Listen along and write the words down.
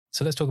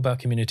So let's talk about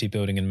community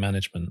building and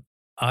management.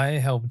 I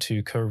help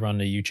to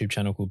co-run a YouTube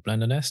channel called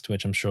Blender Nest,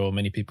 which I'm sure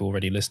many people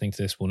already listening to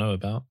this will know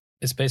about.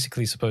 It's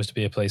basically supposed to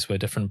be a place where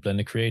different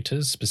Blender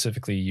creators,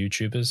 specifically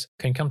YouTubers,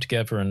 can come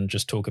together and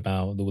just talk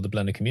about all the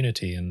Blender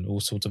community and all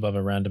sorts of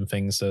other random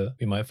things that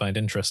we might find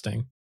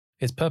interesting.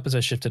 Its purpose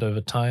has shifted over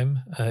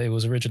time. It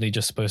was originally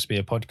just supposed to be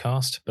a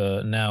podcast,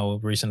 but now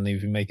recently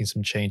we've been making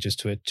some changes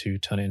to it to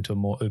turn it into a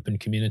more open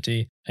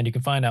community. And you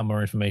can find out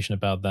more information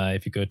about that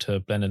if you go to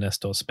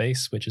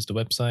blendernest.space, which is the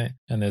website.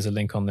 And there's a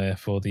link on there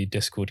for the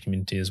Discord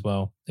community as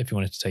well, if you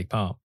wanted to take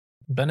part.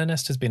 Blender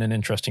Nest has been an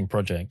interesting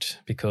project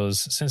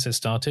because since it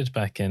started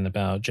back in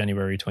about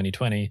January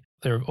 2020,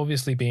 there have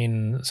obviously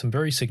been some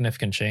very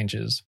significant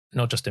changes,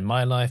 not just in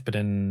my life, but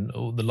in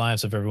all the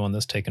lives of everyone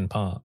that's taken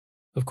part.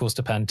 Of course,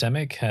 the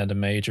pandemic had a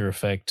major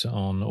effect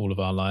on all of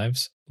our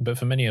lives, but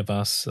for many of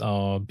us,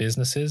 our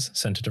businesses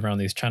centered around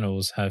these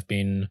channels have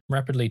been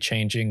rapidly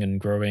changing and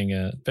growing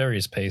at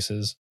various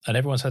paces, and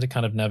everyone's had to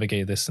kind of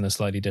navigate this in a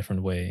slightly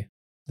different way.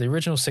 The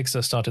original 6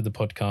 that started the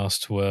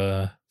podcast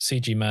were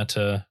CG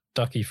Matter,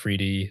 Ducky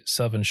 3D,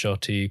 Southern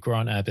Shotty,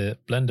 Grant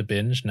Abbott, Blender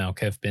Binge, now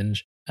Kev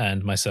Binge,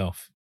 and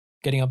myself.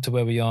 Getting up to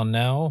where we are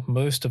now,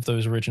 most of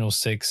those original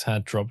 6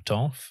 had dropped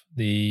off.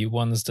 The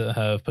ones that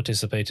have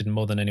participated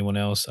more than anyone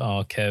else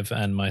are Kev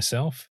and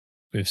myself,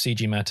 with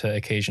CG Matter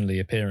occasionally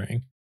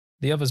appearing.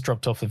 The others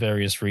dropped off for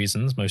various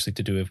reasons, mostly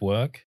to do with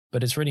work,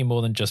 but it's really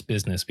more than just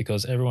business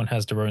because everyone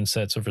has their own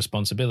sets of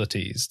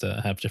responsibilities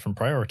that have different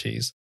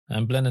priorities.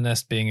 And Blender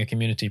Nest being a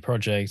community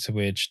project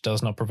which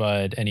does not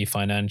provide any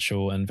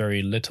financial and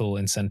very little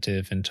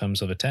incentive in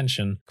terms of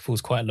attention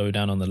falls quite low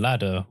down on the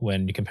ladder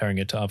when you're comparing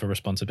it to other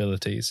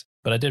responsibilities.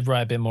 But I did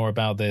write a bit more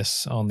about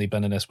this on the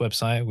Blender Nest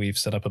website. We've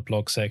set up a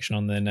blog section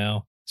on there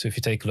now. So if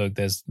you take a look,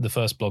 there's the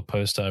first blog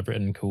post I've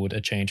written called A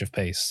Change of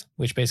Pace,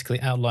 which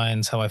basically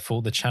outlines how I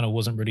thought the channel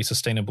wasn't really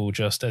sustainable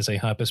just as a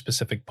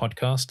hyper-specific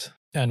podcast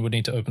and would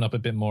need to open up a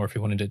bit more if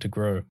we wanted it to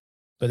grow.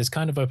 But this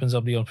kind of opens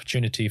up the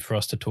opportunity for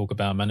us to talk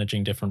about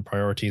managing different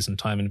priorities and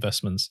time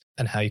investments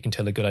and how you can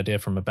tell a good idea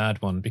from a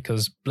bad one,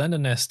 because Blender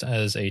Nest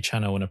as a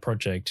channel and a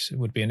project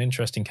would be an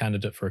interesting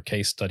candidate for a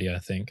case study, I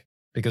think.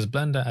 Because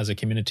Blender as a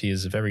community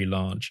is very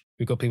large.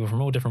 We've got people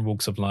from all different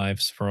walks of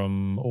lives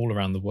from all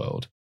around the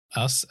world.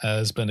 Us,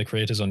 as Blender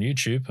creators on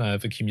YouTube,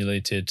 have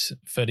accumulated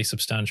fairly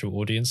substantial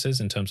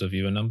audiences in terms of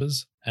viewer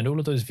numbers, and all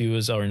of those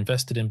viewers are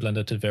invested in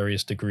Blender to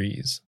various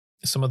degrees.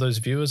 Some of those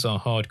viewers are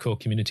hardcore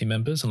community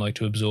members and like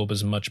to absorb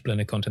as much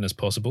Blender content as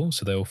possible,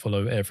 so they'll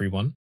follow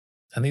everyone.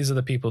 And these are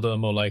the people that are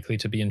more likely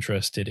to be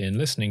interested in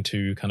listening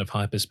to kind of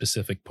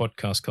hyper-specific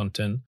podcast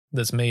content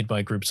that's made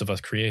by groups of us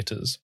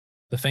creators.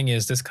 The thing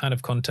is, this kind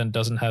of content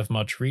doesn't have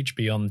much reach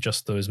beyond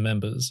just those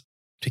members.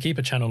 To keep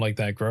a channel like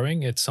that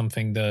growing, it's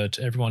something that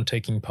everyone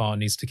taking part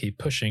needs to keep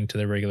pushing to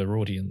their regular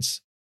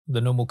audience. The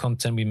normal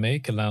content we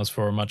make allows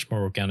for a much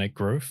more organic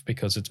growth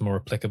because it's more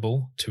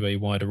applicable to a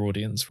wider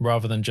audience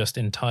rather than just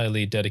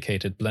entirely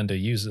dedicated Blender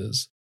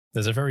users.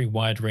 There's a very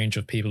wide range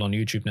of people on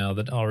YouTube now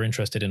that are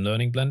interested in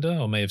learning Blender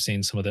or may have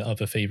seen some of their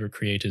other favorite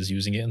creators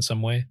using it in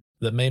some way,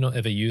 that may not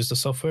ever use the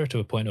software to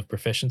a point of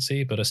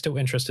proficiency but are still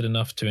interested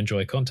enough to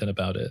enjoy content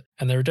about it.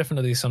 And there are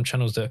definitely some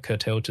channels that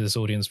curtail to this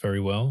audience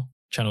very well.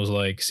 Channels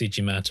like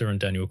CG Matter and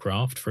Daniel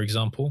Craft, for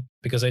example,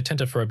 because they tend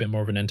to throw a bit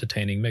more of an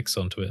entertaining mix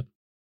onto it.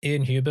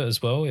 Ian Hubert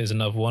as well is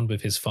another one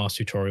with his fast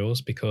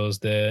tutorials because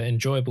they're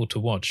enjoyable to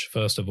watch,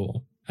 first of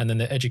all, and then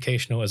they're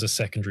educational as a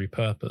secondary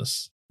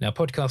purpose. Now,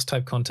 podcast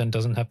type content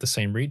doesn't have the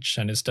same reach,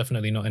 and it's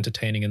definitely not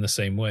entertaining in the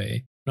same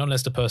way, not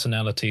unless the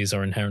personalities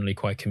are inherently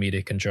quite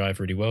comedic and jive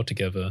really well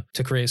together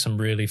to create some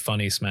really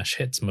funny smash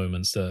hits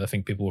moments that I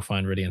think people will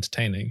find really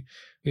entertaining.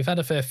 We've had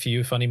a fair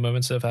few funny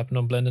moments that have happened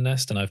on Blender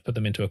Nest, and I've put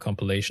them into a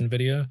compilation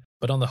video,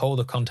 but on the whole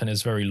the content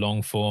is very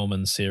long form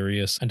and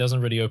serious and doesn't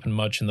really open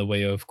much in the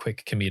way of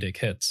quick comedic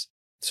hits.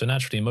 So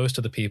naturally, most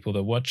of the people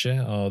that watch it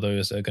are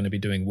those that are going to be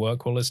doing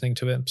work while listening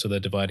to it, so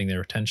they're dividing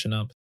their attention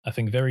up. I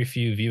think very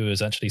few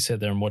viewers actually sit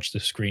there and watch the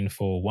screen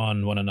for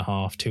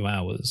 1.5, 2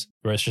 hours,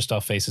 where it's just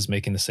our faces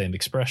making the same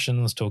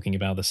expressions, talking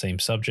about the same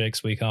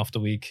subjects week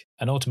after week,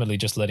 and ultimately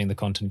just letting the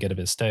content get a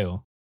bit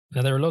stale.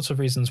 Now, there are lots of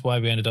reasons why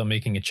we ended up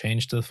making a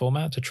change to the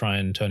format to try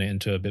and turn it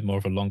into a bit more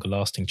of a longer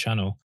lasting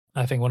channel.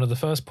 I think one of the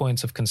first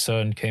points of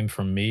concern came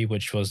from me,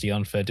 which was the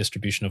unfair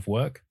distribution of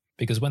work.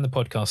 Because when the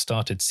podcast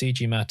started,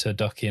 CG Matter,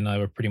 Ducky and I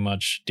were pretty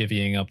much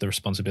divvying up the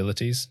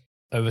responsibilities.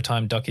 Over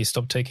time, Ducky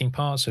stopped taking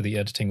part, so the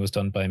editing was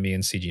done by me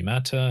and CG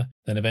Matter.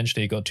 Then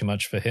eventually it got too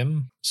much for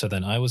him, so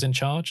then I was in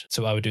charge.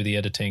 So I would do the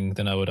editing,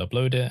 then I would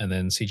upload it, and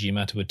then CG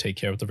Matter would take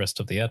care of the rest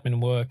of the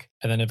admin work.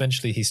 And then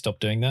eventually he stopped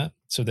doing that,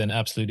 so then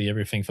absolutely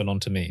everything fell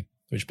onto me,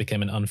 which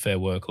became an unfair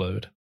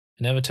workload.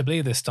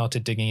 Inevitably, this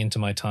started digging into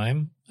my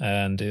time,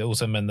 and it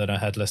also meant that I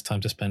had less time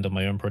to spend on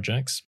my own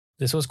projects.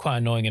 This was quite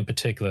annoying in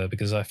particular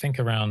because I think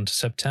around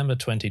September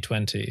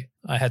 2020,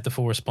 I had the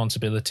full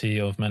responsibility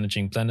of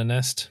managing Blender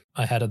Nest.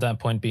 I had at that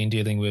point been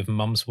dealing with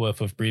months worth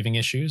of breathing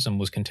issues and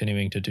was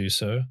continuing to do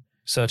so.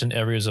 Certain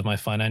areas of my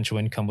financial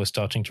income were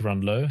starting to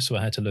run low, so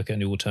I had to look at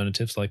new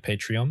alternatives like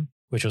Patreon,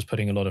 which was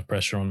putting a lot of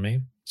pressure on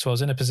me. So I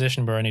was in a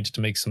position where I needed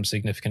to make some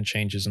significant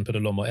changes and put a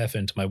lot more effort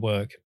into my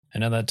work.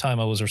 And at that time,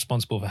 I was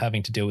responsible for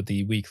having to deal with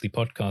the weekly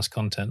podcast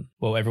content,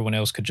 while everyone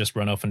else could just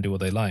run off and do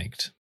what they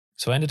liked.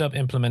 So I ended up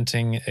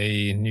implementing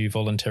a new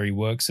voluntary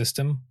work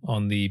system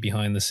on the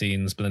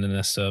behind-the-scenes Blender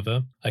Nest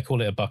server. I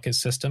call it a bucket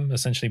system.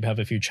 Essentially, we have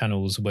a few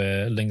channels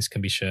where links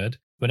can be shared.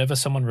 Whenever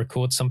someone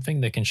records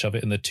something, they can shove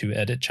it in the to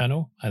edit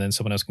channel, and then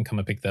someone else can come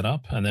and pick that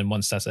up. And then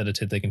once that's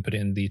edited, they can put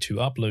it in the to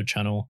upload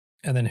channel.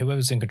 And then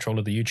whoever's in control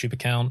of the YouTube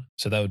account,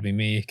 so that would be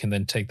me, can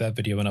then take that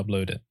video and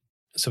upload it.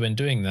 So in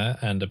doing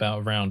that, and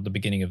about around the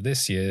beginning of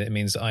this year, it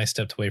means that I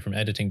stepped away from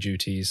editing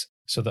duties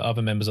so that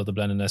other members of the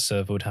Blender Nest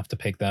server would have to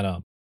pick that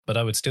up. But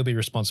I would still be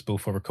responsible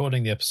for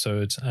recording the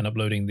episodes and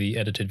uploading the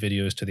edited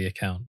videos to the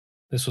account.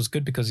 This was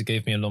good because it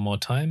gave me a lot more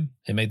time.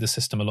 It made the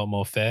system a lot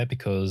more fair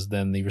because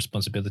then the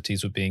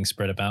responsibilities were being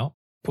spread about.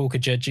 Paul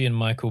Kajeji and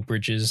Michael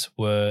Bridges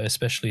were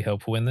especially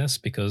helpful in this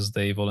because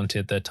they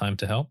volunteered their time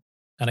to help.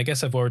 And I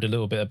guess I've worried a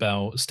little bit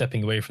about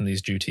stepping away from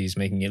these duties,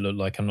 making it look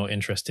like I'm not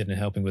interested in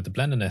helping with the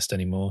Blender Nest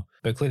anymore.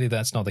 But clearly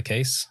that's not the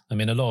case. I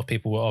mean, a lot of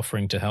people were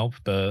offering to help,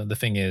 but the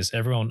thing is,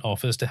 everyone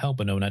offers to help,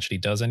 but no one actually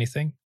does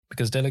anything.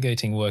 Because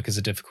delegating work is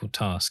a difficult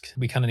task.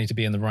 We kind of need to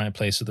be in the right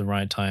place at the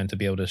right time to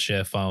be able to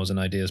share files and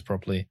ideas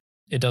properly.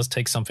 It does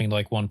take something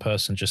like one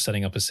person just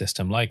setting up a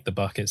system like the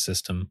bucket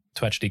system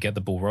to actually get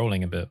the ball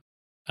rolling a bit.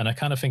 And I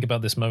kind of think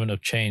about this moment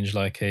of change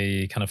like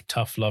a kind of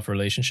tough love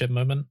relationship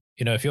moment.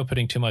 You know, if you're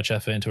putting too much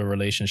effort into a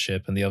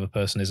relationship and the other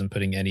person isn't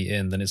putting any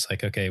in, then it's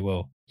like, okay,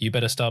 well, you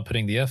better start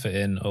putting the effort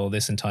in or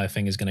this entire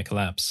thing is going to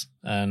collapse.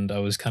 And I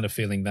was kind of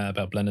feeling that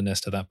about Blender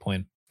Nest at that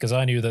point. Because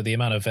I knew that the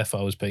amount of effort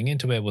I was putting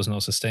into it was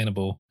not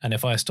sustainable, and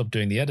if I stopped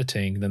doing the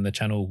editing, then the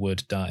channel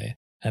would die.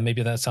 And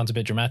maybe that sounds a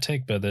bit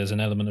dramatic, but there's an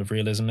element of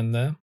realism in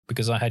there.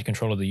 Because I had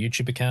control of the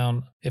YouTube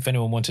account, if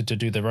anyone wanted to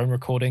do their own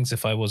recordings,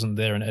 if I wasn't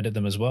there and edit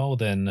them as well,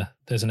 then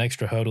there's an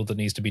extra hurdle that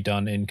needs to be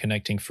done in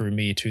connecting through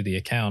me to the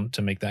account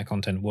to make that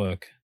content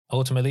work.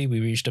 Ultimately, we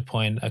reached a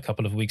point a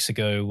couple of weeks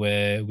ago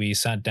where we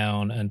sat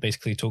down and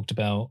basically talked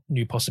about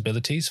new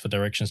possibilities for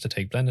directions to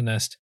take Blender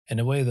Nest in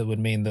a way that would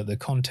mean that the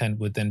content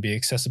would then be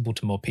accessible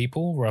to more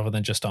people rather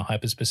than just our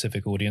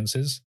hyper-specific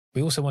audiences.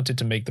 We also wanted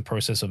to make the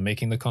process of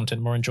making the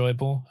content more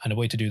enjoyable, and a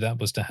way to do that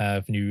was to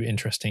have new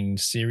interesting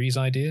series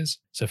ideas.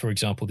 So for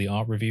example, the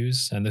art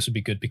reviews, and this would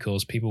be good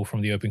because people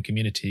from the open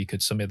community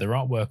could submit their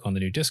artwork on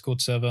the new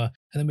Discord server,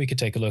 and then we could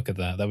take a look at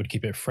that. That would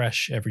keep it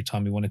fresh every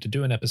time we wanted to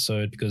do an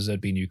episode because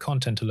there'd be new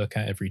content to look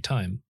at every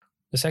time.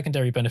 The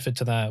secondary benefit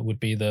to that would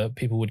be that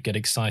people would get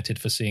excited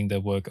for seeing their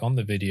work on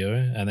the video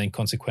and then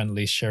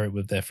consequently share it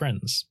with their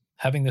friends.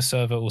 Having the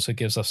server also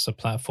gives us a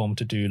platform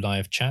to do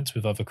live chats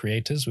with other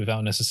creators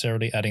without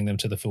necessarily adding them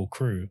to the full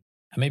crew.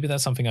 And maybe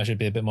that's something I should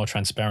be a bit more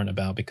transparent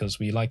about because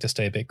we like to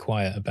stay a bit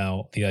quiet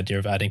about the idea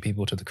of adding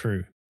people to the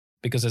crew.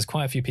 Because there's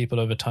quite a few people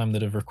over time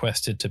that have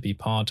requested to be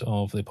part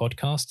of the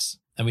podcasts,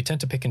 and we tend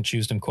to pick and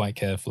choose them quite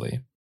carefully.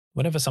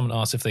 Whenever someone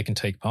asks if they can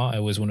take part, I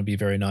always want to be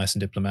very nice and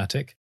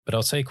diplomatic, but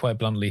I'll say quite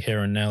bluntly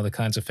here and now the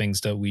kinds of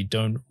things that we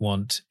don't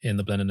want in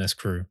the Blender Nest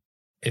crew.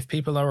 If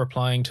people are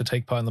applying to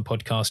take part in the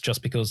podcast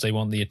just because they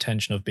want the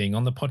attention of being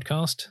on the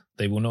podcast,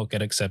 they will not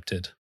get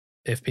accepted.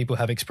 If people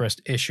have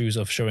expressed issues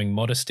of showing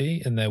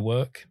modesty in their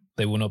work,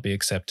 they will not be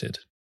accepted.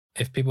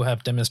 If people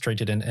have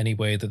demonstrated in any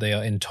way that they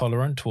are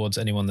intolerant towards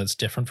anyone that's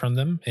different from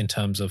them in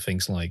terms of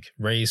things like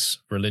race,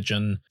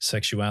 religion,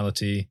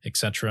 sexuality,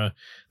 etc.,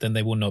 then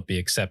they will not be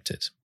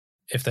accepted.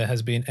 If there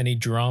has been any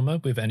drama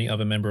with any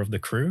other member of the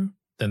crew,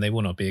 then they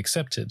will not be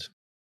accepted.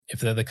 If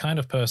they're the kind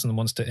of person that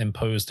wants to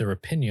impose their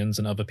opinions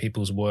on other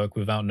people's work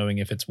without knowing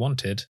if it's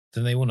wanted,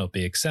 then they will not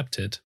be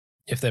accepted.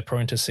 If they're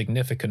prone to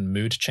significant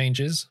mood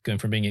changes, going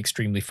from being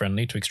extremely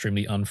friendly to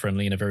extremely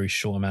unfriendly in a very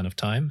short amount of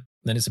time,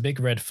 then it's a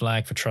big red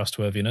flag for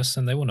trustworthiness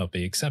and they will not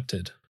be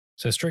accepted.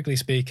 So strictly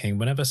speaking,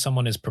 whenever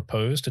someone is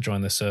proposed to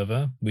join the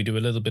server, we do a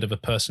little bit of a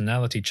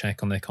personality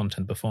check on their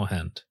content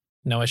beforehand.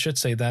 Now, I should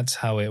say that's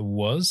how it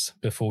was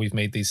before we've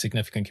made these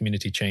significant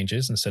community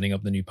changes and setting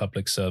up the new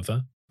public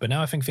server. But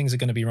now I think things are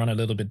going to be run a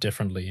little bit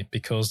differently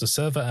because the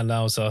server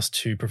allows us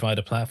to provide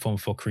a platform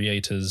for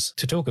creators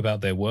to talk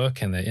about their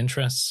work and their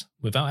interests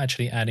without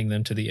actually adding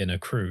them to the inner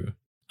crew.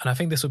 And I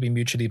think this will be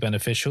mutually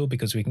beneficial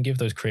because we can give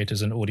those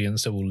creators an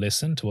audience that will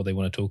listen to what they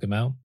want to talk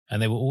about,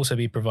 and they will also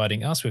be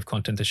providing us with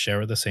content to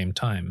share at the same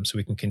time so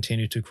we can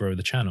continue to grow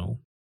the channel.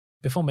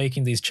 Before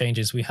making these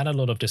changes, we had a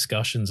lot of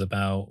discussions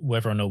about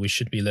whether or not we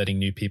should be letting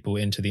new people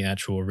into the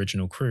actual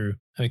original crew,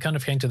 and we kind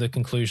of came to the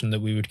conclusion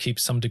that we would keep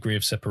some degree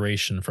of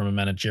separation from a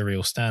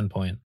managerial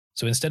standpoint.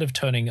 So instead of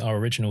turning our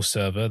original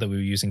server that we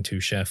were using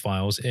to share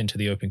files into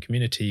the open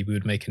community, we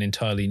would make an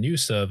entirely new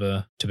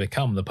server to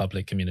become the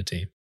public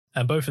community.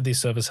 And both of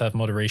these servers have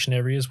moderation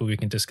areas where we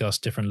can discuss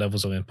different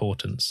levels of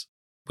importance.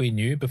 We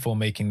knew before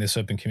making this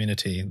open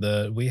community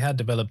that we had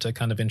developed a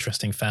kind of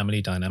interesting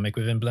family dynamic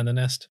within Blender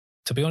Nest.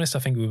 To be honest, I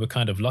think we were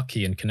kind of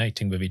lucky in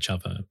connecting with each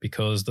other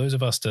because those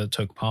of us that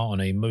took part on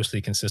a mostly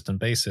consistent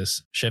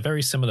basis share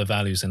very similar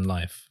values in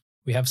life.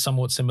 We have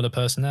somewhat similar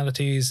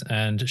personalities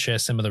and share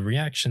similar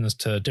reactions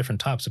to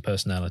different types of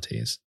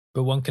personalities.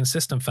 But one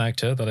consistent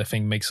factor that I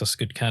think makes us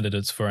good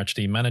candidates for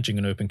actually managing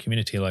an open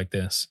community like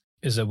this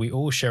is that we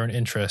all share an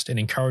interest in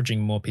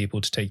encouraging more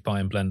people to take part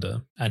in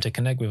Blender and to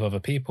connect with other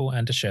people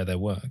and to share their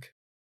work.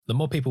 The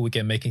more people we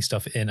get making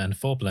stuff in and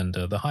for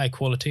Blender, the higher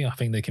quality I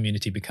think the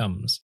community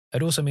becomes.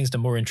 It also means the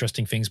more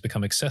interesting things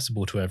become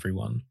accessible to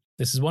everyone.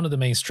 This is one of the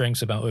main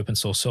strengths about open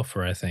source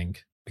software, I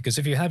think, because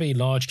if you have a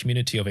large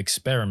community of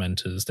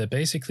experimenters, they're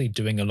basically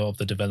doing a lot of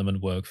the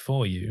development work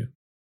for you.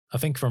 I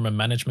think from a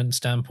management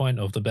standpoint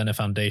of the Blender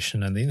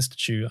Foundation and the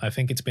Institute, I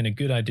think it's been a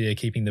good idea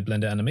keeping the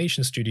Blender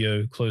Animation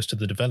Studio close to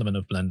the development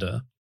of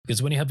Blender.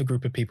 Because when you have a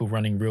group of people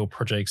running real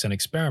projects and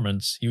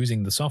experiments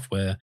using the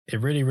software, it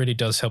really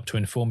does help to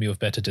inform you of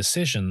better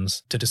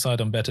decisions, to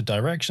decide on better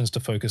directions to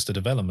focus the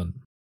development.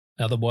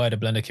 Now, the wider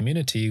Blender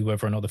community,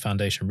 whether or not the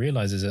Foundation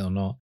realizes it or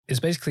not,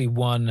 is basically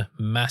one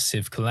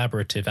massive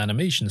collaborative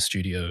animation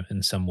studio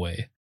in some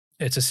way.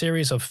 It's a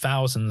series of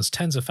thousands,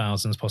 tens of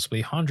thousands,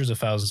 possibly hundreds of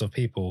thousands of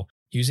people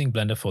using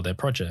Blender for their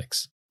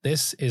projects.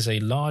 This is a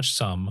large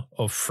sum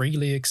of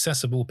freely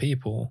accessible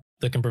people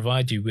that can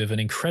provide you with an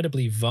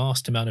incredibly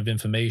vast amount of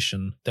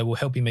information that will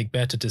help you make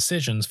better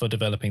decisions for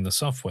developing the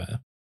software.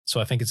 So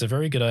I think it's a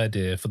very good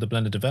idea for the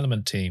Blender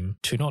development team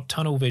to not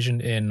tunnel vision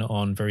in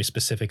on very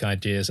specific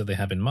ideas that they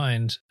have in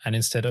mind, and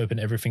instead open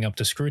everything up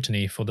to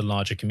scrutiny for the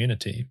larger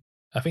community.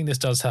 I think this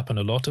does happen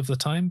a lot of the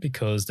time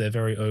because they're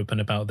very open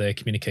about their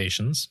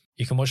communications.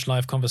 You can watch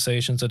live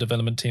conversations the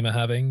development team are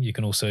having. You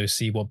can also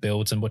see what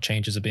builds and what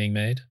changes are being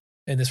made.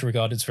 In this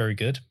regard, it's very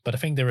good, but I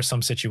think there are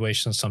some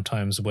situations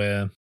sometimes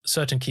where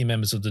certain key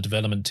members of the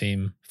development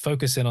team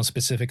focus in on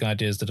specific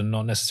ideas that are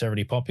not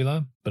necessarily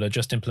popular, but are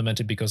just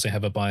implemented because they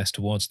have a bias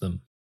towards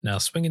them. Now,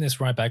 swinging this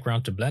right back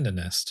around to Blender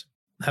Nest,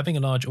 having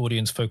a large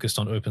audience focused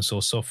on open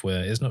source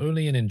software is not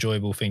only an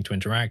enjoyable thing to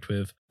interact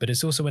with, but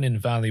it's also an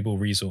invaluable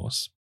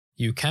resource.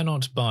 You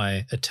cannot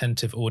buy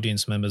attentive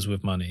audience members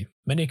with money.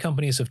 Many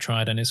companies have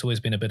tried, and it's always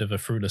been a bit of a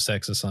fruitless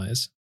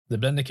exercise. The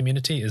Blender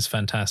community is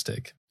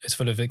fantastic. It's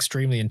full of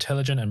extremely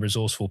intelligent and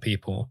resourceful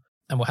people.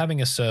 And what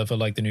having a server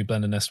like the new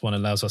Blender Nest one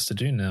allows us to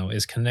do now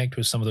is connect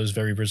with some of those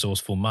very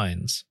resourceful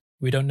minds.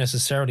 We don't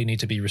necessarily need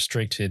to be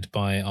restricted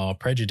by our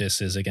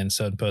prejudices against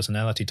certain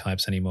personality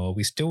types anymore.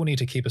 We still need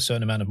to keep a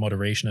certain amount of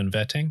moderation and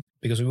vetting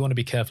because we want to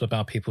be careful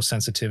about people's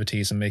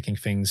sensitivities and making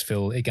things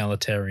feel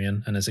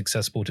egalitarian and as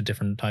accessible to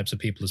different types of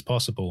people as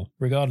possible,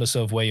 regardless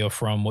of where you're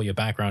from, what your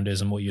background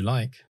is, and what you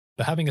like.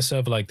 But having a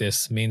server like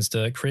this means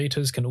that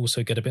creators can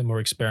also get a bit more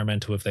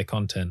experimental with their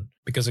content,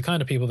 because the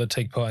kind of people that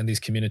take part in these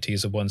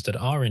communities are ones that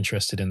are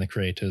interested in the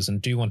creators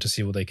and do want to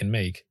see what they can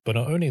make. But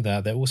not only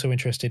that, they're also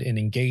interested in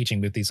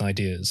engaging with these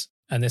ideas.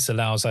 And this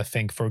allows, I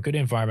think, for a good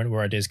environment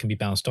where ideas can be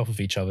bounced off of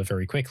each other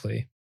very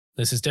quickly.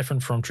 This is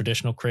different from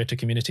traditional creator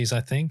communities,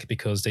 I think,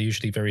 because they're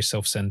usually very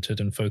self-centered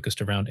and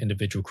focused around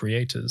individual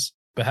creators.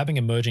 But having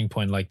a merging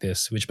point like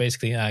this, which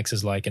basically acts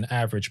as like an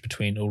average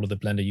between all of the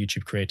Blender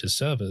YouTube creators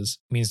servers,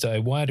 means that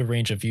a wider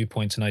range of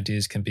viewpoints and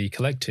ideas can be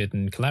collected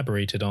and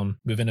collaborated on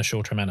within a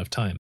shorter amount of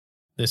time.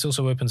 This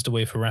also opens the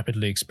way for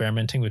rapidly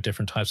experimenting with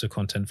different types of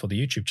content for the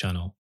YouTube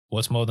channel.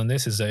 What's more than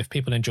this is that if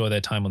people enjoy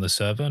their time on the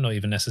server, not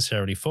even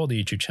necessarily for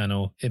the YouTube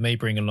channel, it may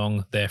bring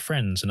along their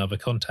friends and other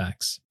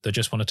contacts that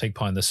just want to take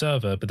part in the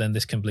server, but then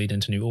this can bleed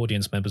into new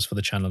audience members for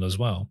the channel as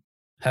well.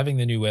 Having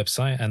the new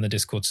website and the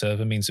Discord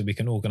server means that we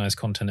can organize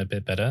content a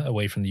bit better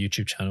away from the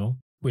YouTube channel,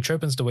 which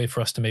opens the way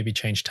for us to maybe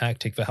change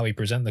tactic for how we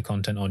present the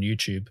content on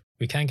YouTube.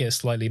 We can get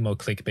slightly more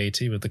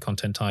clickbaity with the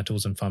content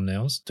titles and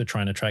thumbnails to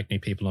try and attract new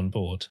people on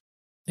board.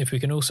 If we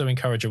can also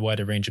encourage a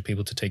wider range of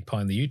people to take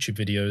part in the YouTube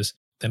videos,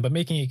 then by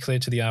making it clear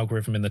to the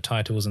algorithm in the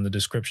titles and the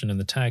description and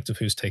the tags of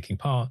who's taking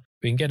part,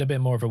 we can get a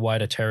bit more of a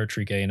wider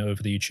territory gain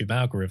over the YouTube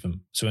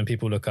algorithm. So when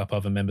people look up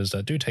other members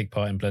that do take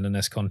part in Blender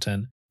Nest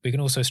content, we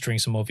can also string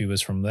some more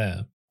viewers from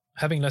there.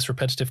 Having less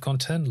repetitive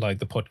content, like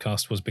the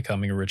podcast was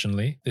becoming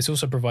originally, this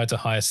also provides a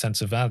higher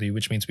sense of value,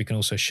 which means we can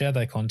also share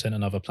that content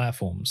on other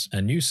platforms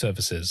and news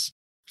services.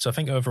 So I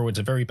think overall it's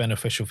a very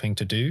beneficial thing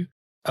to do.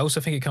 I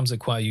also think it comes at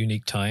quite a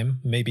unique time.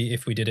 Maybe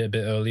if we did it a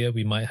bit earlier,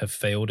 we might have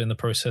failed in the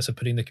process of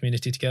putting the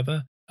community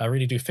together. I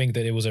really do think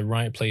that it was a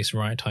right place,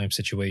 right time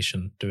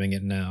situation doing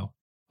it now.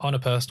 On a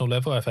personal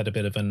level, I've had a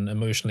bit of an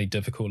emotionally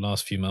difficult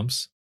last few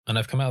months, and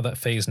I've come out of that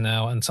phase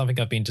now, and something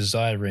I've been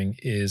desiring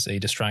is a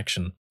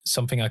distraction.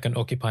 Something I can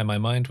occupy my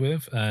mind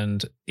with,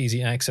 and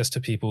easy access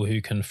to people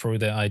who can throw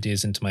their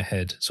ideas into my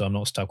head so I'm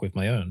not stuck with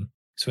my own.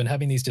 So in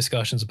having these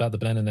discussions about the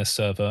Blender Nest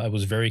server, I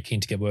was very keen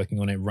to get working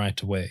on it right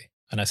away.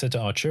 And I said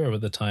to Arturo at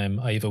the time,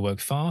 I either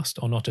work fast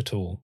or not at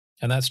all.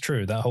 And that's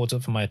true, that holds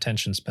up for my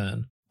attention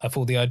span. I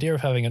thought the idea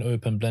of having an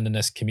open Blender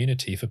Nest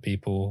community for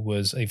people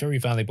was a very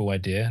valuable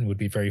idea and would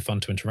be very fun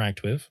to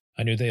interact with.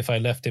 I knew that if I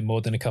left it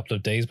more than a couple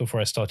of days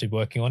before I started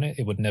working on it,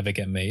 it would never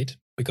get made,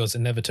 because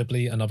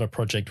inevitably another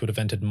project would have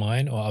entered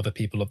mine or other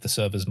people of the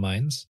server's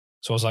minds.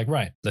 So I was like,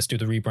 right, let's do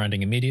the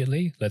rebranding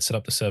immediately, let's set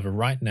up the server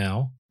right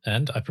now,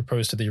 and I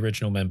proposed to the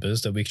original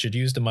members that we should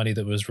use the money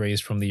that was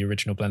raised from the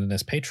original Blender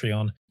Nest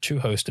Patreon to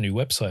host a new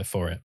website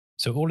for it.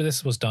 So all of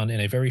this was done in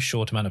a very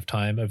short amount of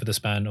time over the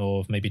span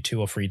of maybe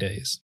 2 or 3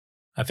 days.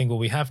 I think what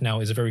we have now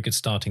is a very good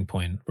starting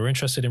point. We're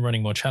interested in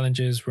running more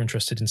challenges. We're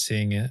interested in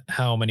seeing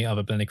how many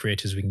other Blender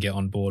creators we can get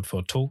on board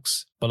for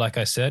talks. But like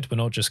I said, we're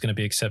not just going to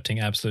be accepting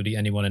absolutely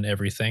anyone and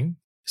everything.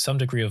 Some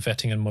degree of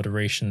vetting and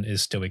moderation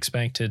is still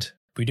expected.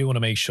 We do want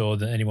to make sure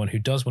that anyone who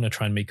does want to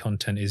try and make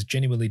content is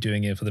genuinely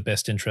doing it for the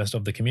best interest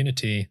of the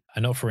community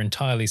and not for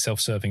entirely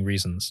self-serving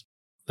reasons.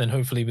 Then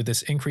hopefully with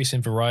this increase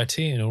in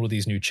variety and all of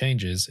these new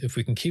changes, if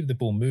we can keep the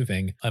ball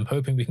moving, I'm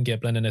hoping we can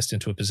get BlenderNest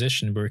into a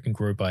position where it can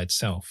grow by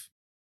itself.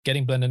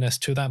 Getting BlenderNest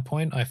to that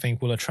point, I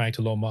think will attract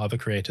a lot more other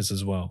creators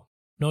as well.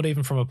 Not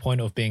even from a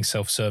point of being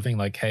self-serving,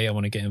 like, hey, I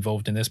want to get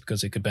involved in this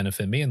because it could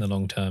benefit me in the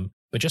long term,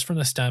 but just from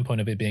the standpoint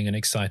of it being an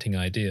exciting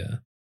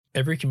idea.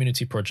 Every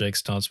community project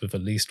starts with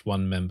at least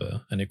one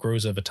member, and it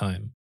grows over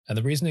time. And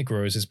the reason it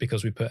grows is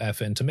because we put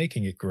effort into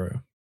making it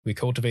grow. We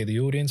cultivate the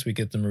audience, we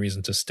give them a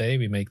reason to stay,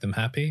 we make them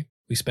happy,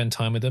 we spend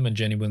time with them and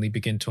genuinely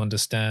begin to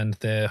understand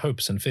their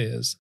hopes and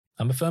fears.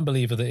 I'm a firm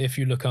believer that if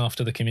you look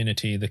after the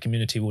community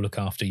will look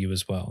after you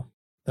as well.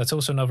 That's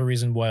also another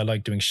reason why I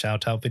like doing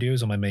shout-out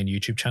videos on my main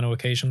YouTube channel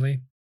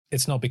occasionally.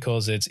 It's not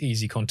because it's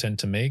easy content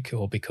to make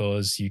or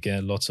because you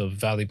get lots of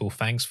valuable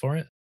thanks for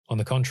it. On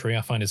the contrary,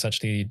 I find it's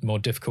actually more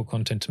difficult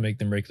content to make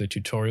than regular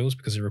tutorials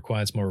because it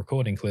requires more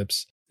recording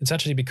clips. It's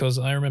actually because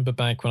I remember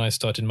back when I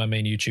started my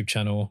main YouTube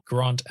channel,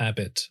 Grant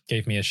Abbott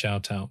gave me a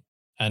shout-out.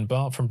 And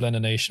Bart from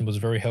Blender Nation was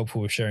very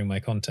helpful with sharing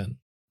my content.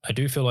 I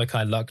do feel like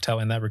I lucked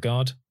out in that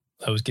regard.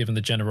 I was given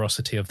the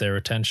generosity of their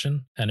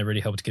attention, and it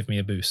really helped give me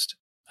a boost.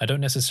 I don't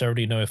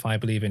necessarily know if I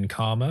believe in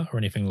karma or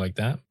anything like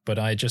that, but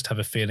I just have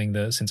a feeling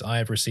that since I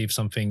have received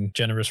something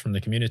generous from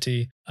the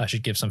community, I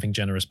should give something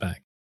generous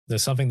back.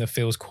 There's something that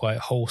feels quite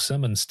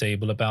wholesome and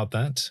stable about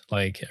that,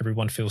 like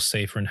everyone feels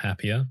safer and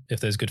happier if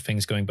there's good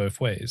things going both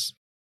ways.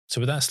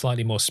 So with that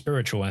slightly more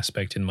spiritual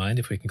aspect in mind,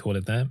 if we can call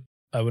it that,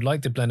 I would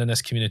like the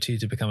BlenderNest community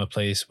to become a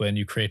place where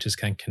new creators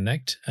can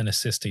connect and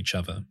assist each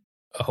other.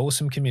 A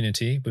wholesome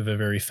community with a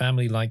very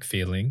family-like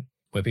feeling,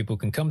 where people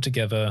can come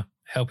together,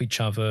 help each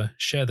other,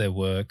 share their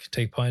work,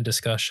 take part in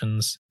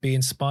discussions, be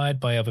inspired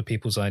by other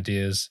people's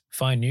ideas,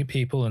 find new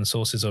people and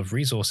sources of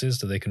resources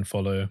that they can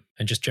follow,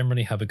 and just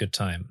generally have a good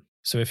time.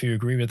 So if you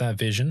agree with that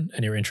vision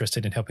and you're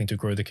interested in helping to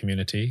grow the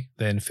community,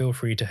 then feel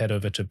free to head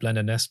over to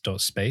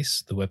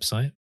blendernest.space, the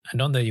website,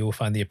 and on there you will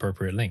find the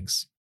appropriate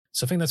links.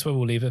 So I think that's where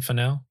we'll leave it for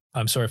now.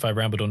 I'm sorry if I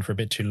rambled on for a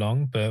bit too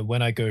long, but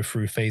when I go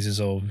through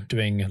phases of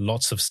doing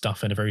lots of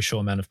stuff in a very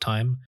short amount of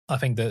time, I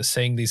think that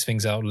saying these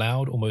things out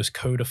loud almost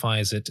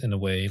codifies it in a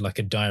way like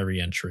a diary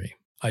entry.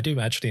 I do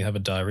actually have a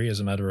diary, as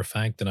a matter of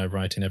fact, that I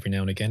write in every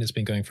now and again. It's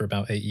been going for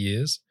about 8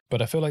 years.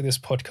 But I feel like this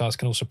podcast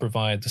can also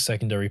provide the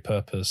secondary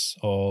purpose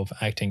of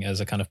acting as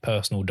a kind of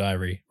personal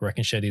diary where I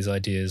can share these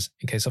ideas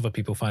in case other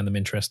people find them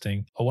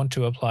interesting or want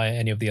to apply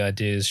any of the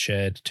ideas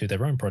shared to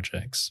their own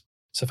projects.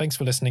 So thanks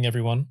for listening,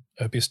 everyone.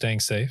 I hope you're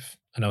staying safe,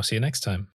 and I'll see you next time.